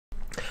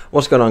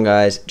What's going on,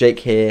 guys? Jake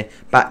here,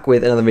 back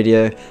with another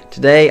video.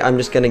 Today I'm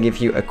just going to give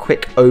you a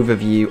quick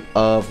overview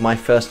of my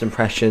first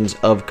impressions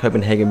of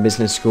Copenhagen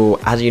Business School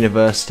as a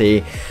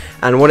university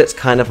and what it's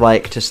kind of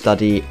like to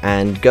study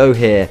and go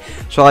here.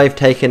 So I've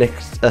taken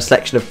a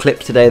selection of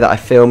clips today that I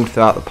filmed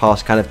throughout the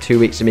past kind of 2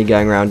 weeks of me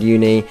going around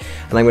uni,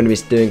 and I'm going to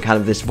be doing kind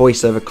of this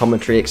voiceover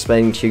commentary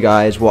explaining to you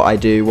guys what I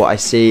do, what I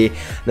see.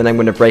 Then I'm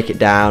going to break it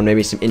down,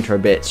 maybe some intro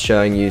bits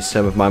showing you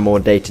some of my more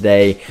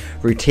day-to-day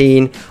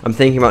routine. I'm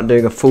thinking about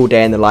doing a full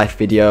day in the life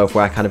video of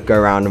where I kind of go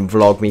around and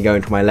vlog me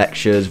going to my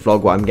lectures,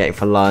 vlog what I'm getting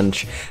for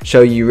lunch,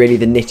 show you really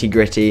the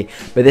nitty-gritty.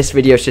 But this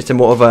video is just a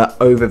more of an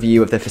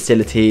overview of the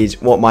facilities,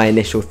 what my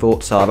initial thoughts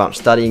are about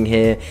studying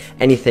here,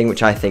 anything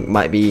which I think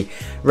might be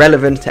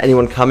relevant to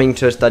anyone coming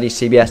to study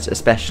CBS,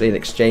 especially an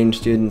exchange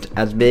student.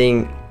 As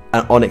being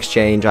on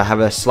exchange, I have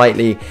a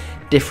slightly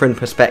different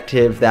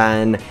perspective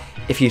than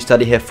if you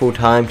study here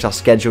full-time, because our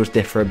schedules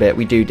differ a bit.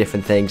 We do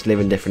different things, live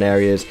in different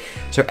areas,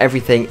 so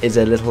everything is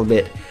a little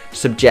bit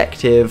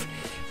subjective.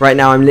 Right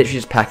now I'm literally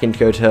just packing to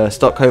go to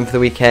Stockholm for the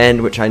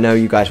weekend, which I know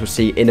you guys will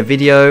see in a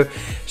video.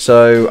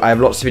 So I have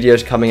lots of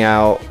videos coming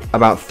out.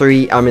 About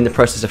 3 I'm in the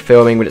process of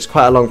filming, but it's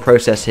quite a long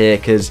process here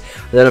because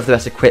I don't have the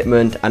best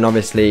equipment, and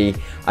obviously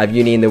I have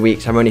uni in the week,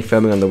 so I'm only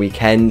filming on the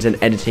weekends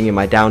and editing in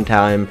my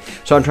downtime.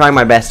 So I'm trying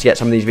my best to get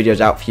some of these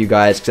videos out for you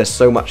guys because there's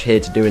so much here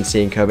to do and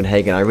see in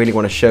Copenhagen. I really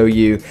want to show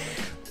you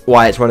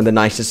why it's one of the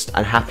nicest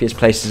and happiest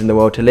places in the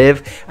world to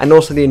live, and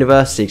also the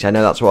university, because I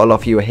know that's what a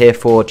lot of you are here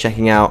for,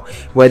 checking out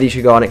whether you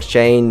should go on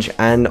exchange,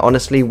 and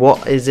honestly,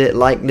 what is it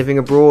like living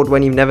abroad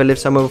when you've never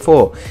lived somewhere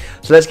before.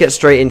 So let's get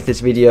straight into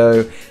this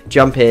video,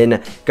 jump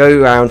in,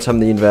 go around some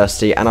of the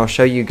university, and I'll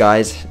show you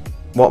guys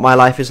what my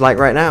life is like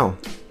right now.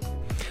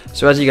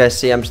 So as you guys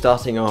see, I'm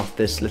starting off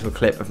this little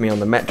clip of me on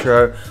the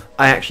metro.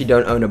 I actually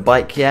don't own a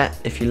bike yet.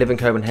 If you live in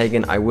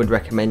Copenhagen, I would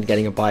recommend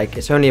getting a bike.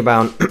 It's only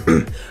about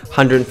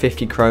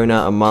 150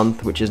 krona a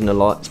month, which isn't a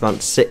lot. It's about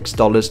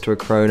 $6 to a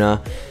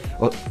krona,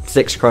 or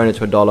 6 krona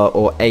to a dollar,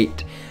 or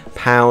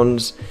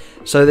 £8.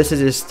 So this is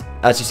just,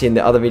 as you see in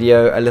the other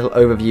video, a little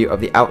overview of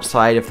the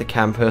outside of the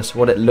campus,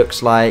 what it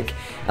looks like.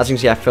 As you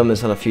can see, I filmed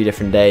this on a few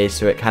different days,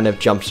 so it kind of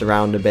jumps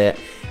around a bit.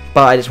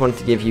 But I just wanted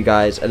to give you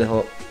guys a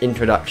little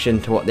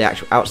introduction to what the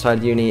actual outside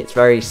of uni. It's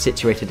very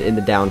situated in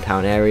the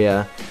downtown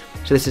area.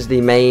 So this is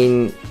the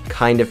main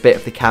kind of bit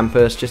of the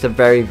campus, just a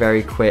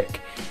very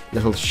quick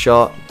little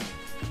shot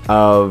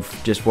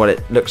of just what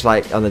it looks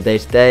like on the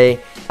day-to-day.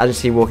 As you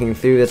see walking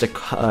through, there's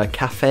a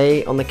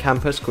cafe on the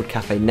campus called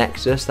Cafe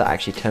Nexus that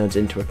actually turns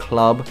into a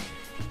club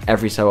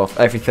every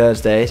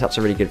Thursday, so that's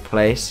a really good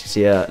place. You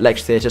see a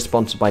lecture theatre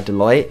sponsored by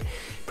Deloitte,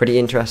 pretty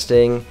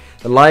interesting.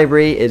 The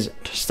library is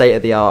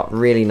state-of-the-art,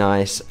 really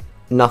nice.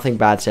 Nothing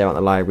bad to say about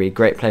the library.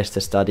 Great place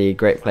to study,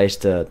 great place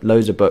to,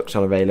 loads of books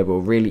are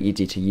available, really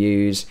easy to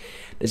use.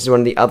 This is one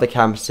of the other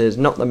campuses,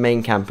 not the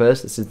main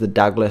campus. This is the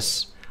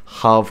Douglas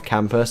Hove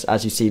campus.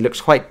 As you see, looks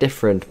quite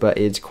different, but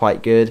is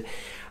quite good.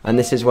 And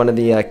this is one of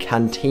the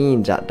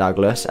canteens at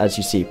Douglas. As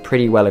you see,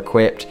 pretty well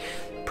equipped,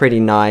 pretty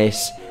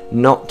nice,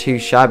 not too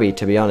shabby,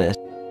 to be honest.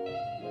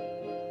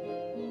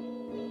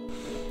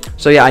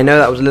 So yeah, I know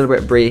that was a little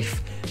bit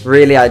brief.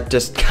 Really, I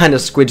just kind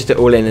of squidged it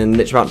all in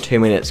literally about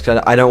 2 minutes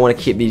because I don't want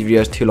to keep these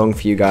videos too long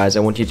for you guys. I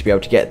want you to be able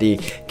to get the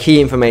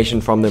key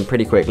information from them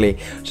pretty quickly.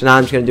 So now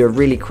I'm just going to do a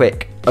really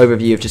quick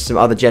overview of just some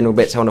other general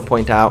bits I want to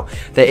point out.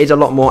 There is a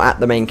lot more at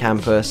the main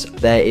campus.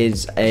 There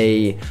is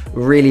a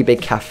really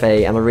big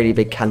cafe and a really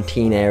big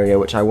canteen area,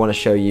 which I want to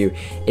show you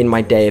in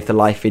my day of the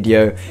life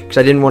video, because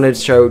I didn't want to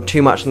show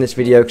too much in this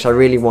video because I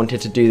really wanted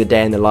to do the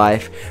day in the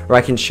life where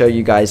I can show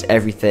you guys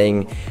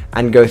everything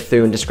and go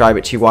through and describe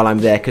it to you while I'm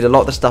there, because a lot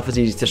of the stuff is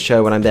easy to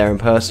show when I'm there in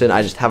person.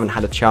 I just haven't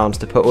had a chance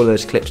to put all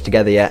those clips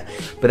together yet,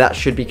 but that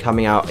should be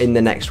coming out in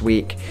the next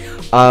week.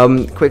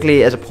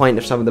 Quickly, as a point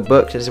of some of the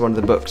books, this is one of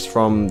the books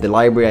from the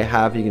library I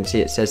have. You can see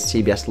it says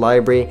CBS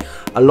Library.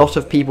 A lot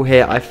of people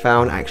here I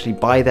found actually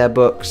buy their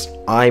books.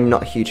 I'm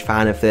not a huge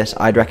fan of this.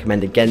 I'd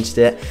recommend against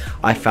it.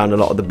 I found a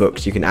lot of the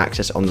books you can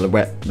access on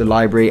the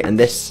library, and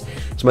this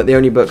is the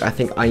only book I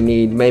think I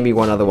need, maybe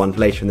one other one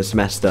later in the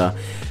semester.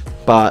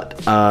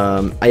 But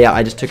yeah,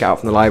 I just took it out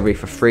from the library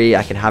for free.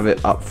 I can have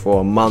it up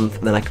for a month,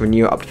 and then I can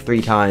renew it up to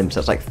 3 times.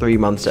 That's like 3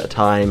 months at a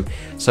time.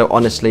 So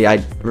honestly, I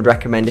would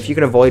recommend, if you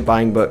can avoid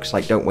buying books,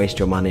 like, don't waste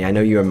your money. I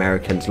know you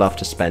Americans love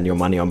to spend your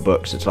money on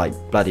books. It's like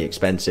bloody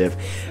expensive,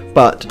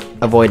 but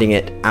avoiding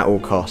it at all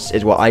costs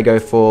is what I go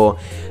for.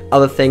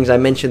 Other things, I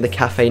mentioned the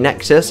Cafe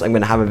Nexus. I'm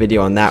going to have a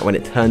video on that when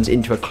it turns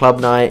into a club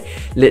night.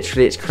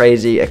 Literally, it's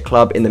crazy. A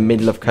club in the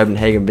middle of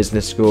Copenhagen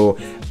Business School,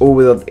 all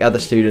with the other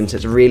students.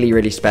 It's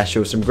really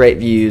special. Some great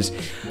views,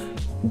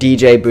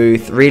 DJ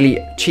booth, really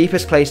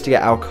cheapest place to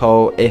get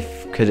alcohol,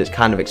 because it's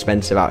kind of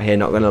expensive out here,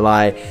 not going to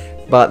lie.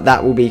 But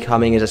that will be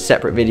coming as a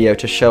separate video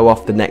to show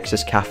off the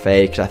Nexus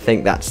Cafe, because I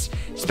think that's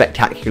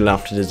spectacular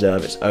enough to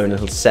deserve its own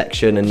little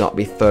section and not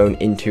be thrown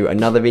into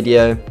another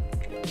video.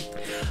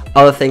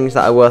 Other things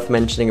that are worth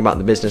mentioning about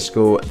the business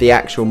school, the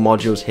actual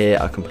modules here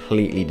are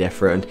completely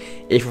different.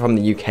 If you're from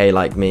the UK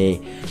like me,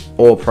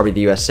 or probably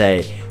the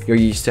USA, you're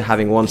used to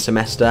having one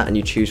semester and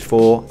you choose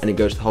 4 and it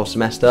goes the whole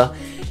semester.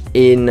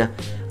 In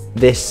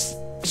this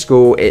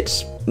school,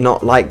 it's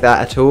not like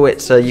that at all.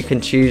 It's you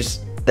can choose,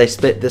 they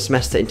split the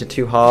semester into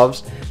 2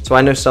 halves. So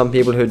I know some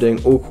people who are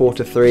doing all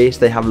quarter 3, so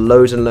they have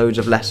loads and loads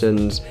of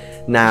lessons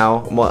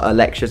now,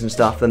 lectures and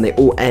stuff, then they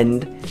all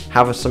end,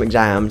 have some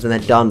exams, and they're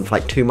done for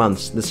like 2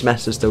 months. The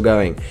semester's still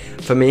going.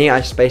 For me,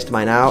 I spaced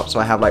mine out, so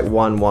I have like 2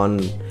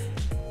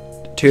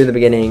 in the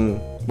beginning,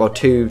 well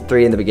 2,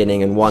 3 in the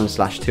beginning, and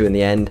 1/2 in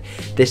the end.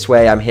 This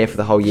way I'm here for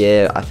the whole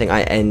year. I think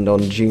I end on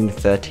June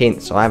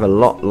 13th, so I have a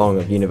lot long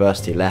of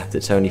university left.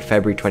 It's only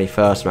February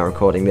 21st when I'm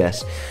recording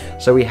this,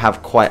 so we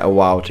have quite a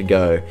while to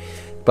go.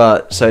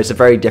 But so it's a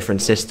very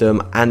different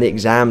system, and the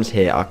exams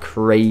here are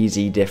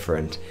crazy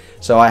different.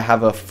 So I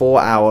have a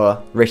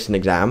 4-hour written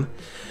exam,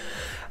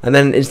 and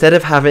then instead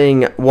of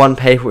having one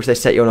paper which they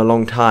set you on a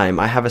long time,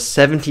 I have a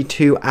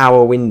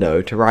 72-hour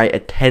window to write a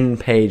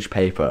 10-page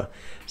paper.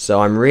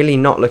 So I'm really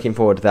not looking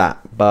forward to that,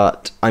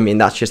 but I mean,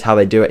 that's just how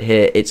they do it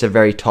here. It's a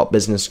very top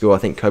business school. I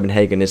think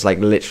Copenhagen is like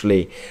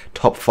literally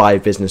top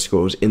 5 business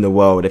schools in the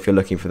world if you're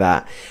looking for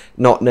that.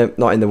 Not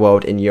in the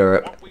world, in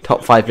Europe.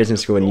 Top 5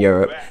 business school in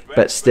Europe,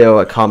 but still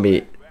it can't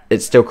be,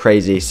 it's still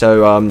crazy.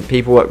 So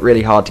people work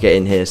really hard to get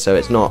in here, so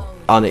it's not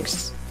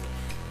it's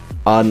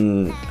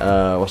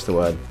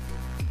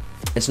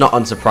not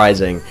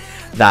unsurprising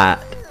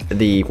that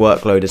the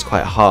workload is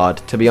quite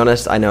hard. To be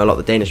honest, I know a lot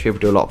of the Danish people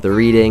do a lot of the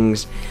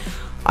readings.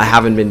 I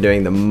haven't been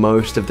doing the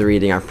most of the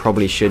reading. I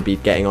probably should be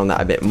getting on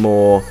that a bit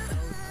more,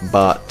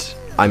 but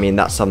I mean,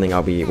 that's something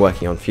I'll be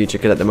working on future,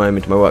 because at the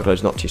moment my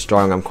workload's not too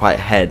strong. I'm quite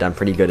ahead. I'm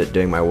pretty good at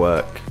doing my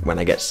work when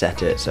I get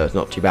set it, so it's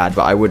not too bad,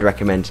 but I would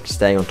recommend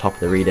staying on top of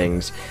the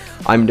readings.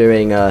 I'm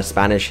doing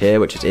Spanish here,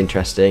 which is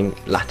interesting,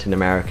 Latin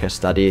America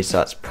studies, so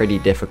that's pretty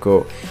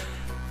difficult.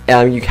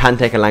 You can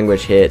take a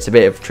language here. It's a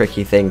bit of a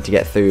tricky thing to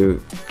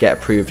get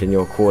approved in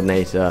your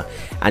coordinator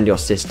and your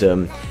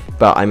system,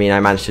 but I mean, I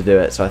managed to do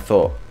it, so I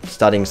thought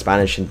studying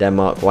Spanish in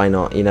Denmark, why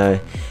not, you know?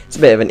 It's a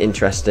bit of an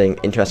interesting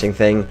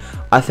thing.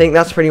 I think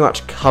that's pretty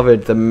much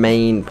covered the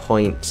main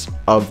points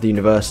of the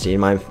university and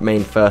my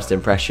main first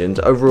impressions.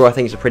 Overall, I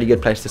think it's a pretty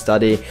good place to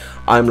study.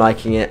 I'm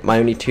liking it. My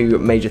only 2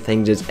 major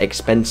things is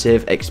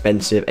expensive.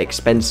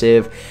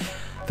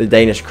 The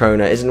Danish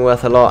kroner isn't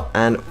worth a lot,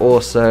 and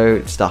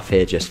also stuff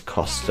here just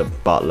costs a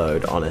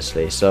buttload,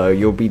 honestly. So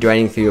you'll be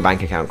draining through your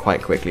bank account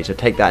quite quickly. So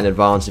take that in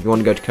advance. If you want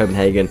to go to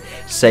Copenhagen,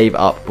 save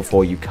up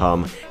before you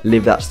come.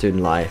 Live that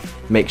student life.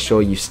 Make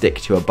sure you stick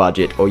to a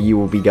budget, or you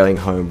will be going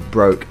home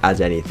broke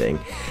as anything.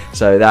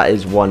 So that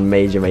is one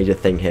major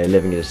thing here,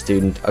 living as a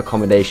student.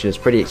 Accommodation is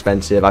pretty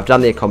expensive. I've done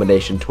the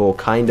accommodation tour,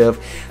 kind of.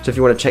 So if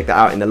you want to check that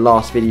out in the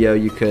last video,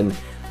 you can...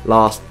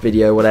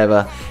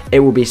 whatever, it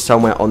will be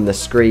somewhere on the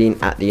screen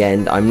at the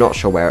end. I'm not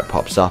sure where it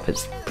pops up,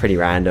 it's pretty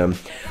random.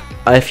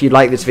 If you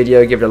like this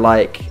video, give it a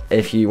like.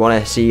 If you want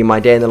to see my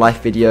day in the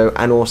life video,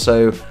 and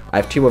also I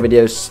have 2 more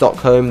videos,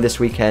 Stockholm this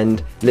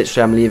weekend.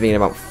 Literally I'm leaving in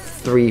about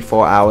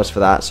 3-4 hours for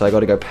that, so I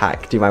got to go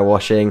pack, do my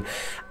washing,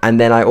 and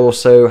then I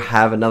also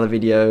have another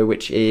video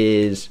which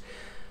is,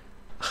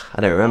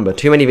 I don't remember,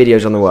 too many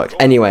videos on the works.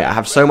 Anyway, I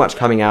have so much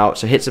coming out,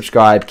 so hit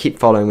subscribe, keep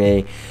following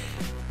me.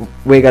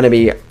 We're going to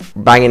be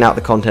banging out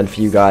the content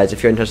for you guys.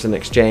 If you're interested in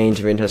exchange,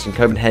 if you're interested in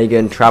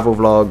Copenhagen, travel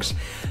vlogs,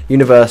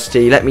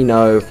 university, let me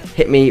know.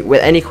 Hit me with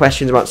any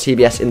questions about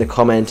CBS in the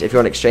comments. If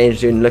you're an exchange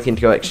student looking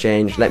to go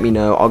exchange, let me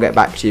know. I'll get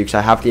back to you because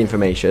I have the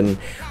information.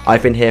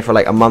 I've been here for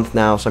like a month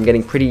now, so I'm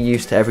getting pretty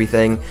used to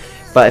everything.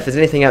 But if there's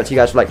anything else you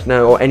guys would like to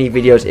know, or any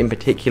videos in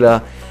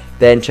particular,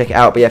 then check it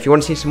out. But yeah, if you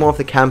want to see some more of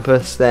the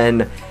campus,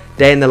 then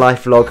day in the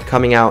life vlog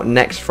coming out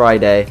next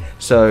Friday.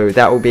 So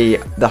that will be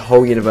the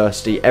whole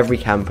university, every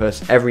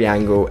campus, every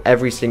angle,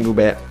 every single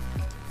bit.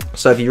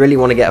 So if you really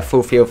want to get a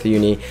full feel for the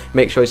uni,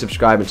 make sure you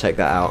subscribe and check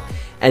that out.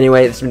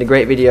 Anyway, this has been a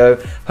great video.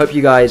 Hope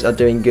you guys are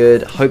doing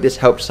good. Hope this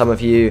helped some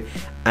of you.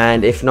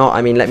 And if not,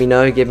 I mean, let me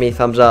know. Give me a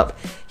thumbs up.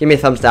 Give me a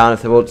thumbs down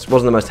if it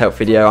wasn't the most helpful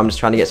video. I'm just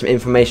trying to get some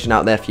information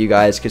out there for you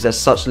guys, because there's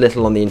such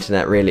little on the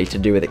internet really to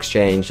do with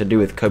exchange, to do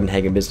with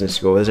Copenhagen Business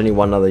School. There's only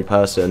one other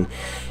person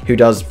who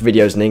does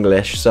videos in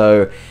English.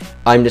 So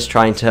I'm just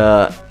trying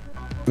to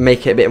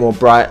make it a bit more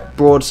broader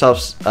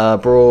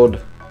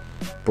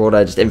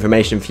just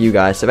information for you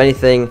guys. So if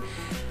anything,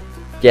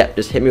 yeah,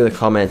 just hit me with a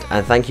comment,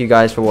 and thank you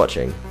guys for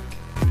watching.